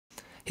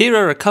Here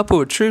are a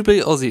couple of true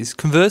blue Aussies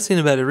conversing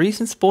about a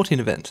recent sporting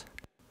event.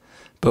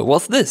 But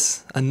what's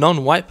this? A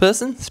non-white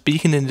person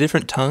speaking in a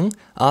different tongue,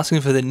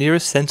 asking for the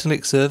nearest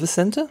Centrelink service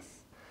centre?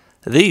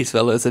 These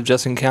fellows have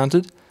just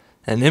encountered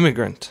an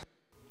immigrant.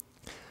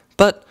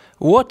 But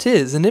what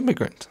is an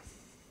immigrant?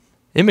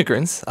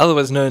 Immigrants,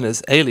 otherwise known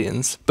as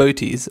aliens,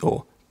 boaties,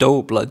 or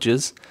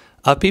dole-bludgers,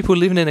 are people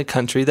living in a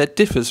country that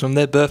differs from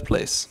their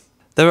birthplace.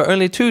 There are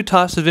only two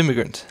types of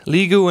immigrant,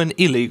 legal and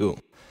illegal.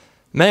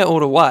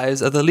 Mail-order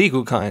wives are the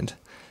legal kind.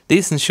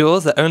 This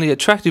ensures that only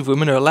attractive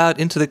women are allowed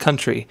into the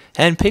country,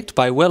 handpicked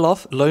by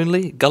well-off,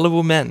 lonely,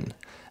 gullible men.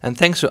 And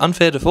thanks to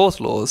unfair divorce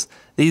laws,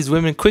 these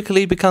women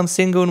quickly become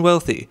single and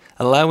wealthy,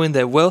 allowing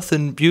their wealth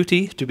and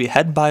beauty to be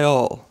had by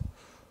all.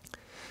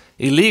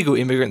 Illegal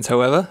immigrants,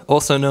 however,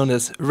 also known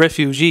as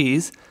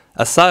refugees,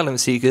 asylum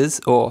seekers,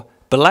 or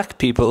black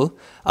people,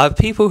 are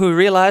people who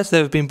realize they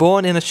have been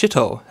born in a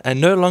shithole and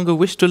no longer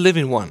wish to live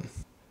in one.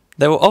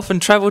 They will often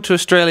travel to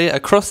Australia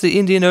across the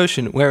Indian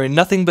Ocean wearing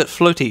nothing but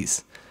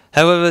floaties.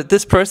 However,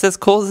 this process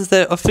causes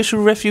their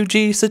official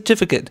refugee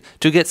certificate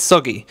to get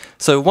soggy,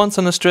 so once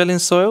on Australian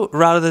soil,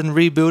 rather than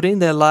rebuilding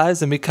their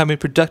lives and becoming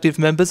productive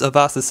members of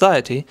our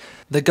society,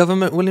 the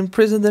government will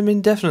imprison them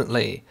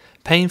indefinitely,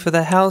 paying for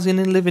their housing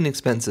and living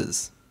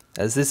expenses,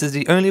 as this is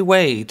the only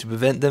way to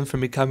prevent them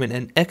from becoming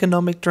an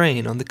economic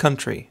drain on the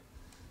country.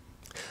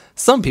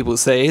 Some people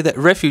say that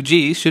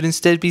refugees should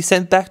instead be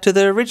sent back to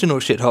their original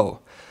shithole.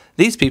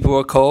 These people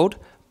are called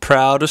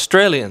proud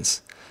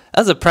Australians.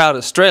 As a proud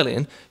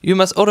Australian, you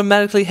must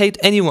automatically hate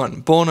anyone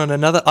born on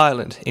another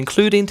island,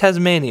 including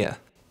Tasmania.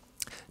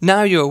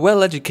 Now you are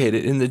well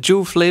educated in the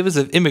dual flavours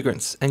of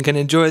immigrants and can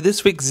enjoy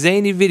this week's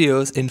zany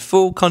videos in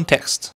full context.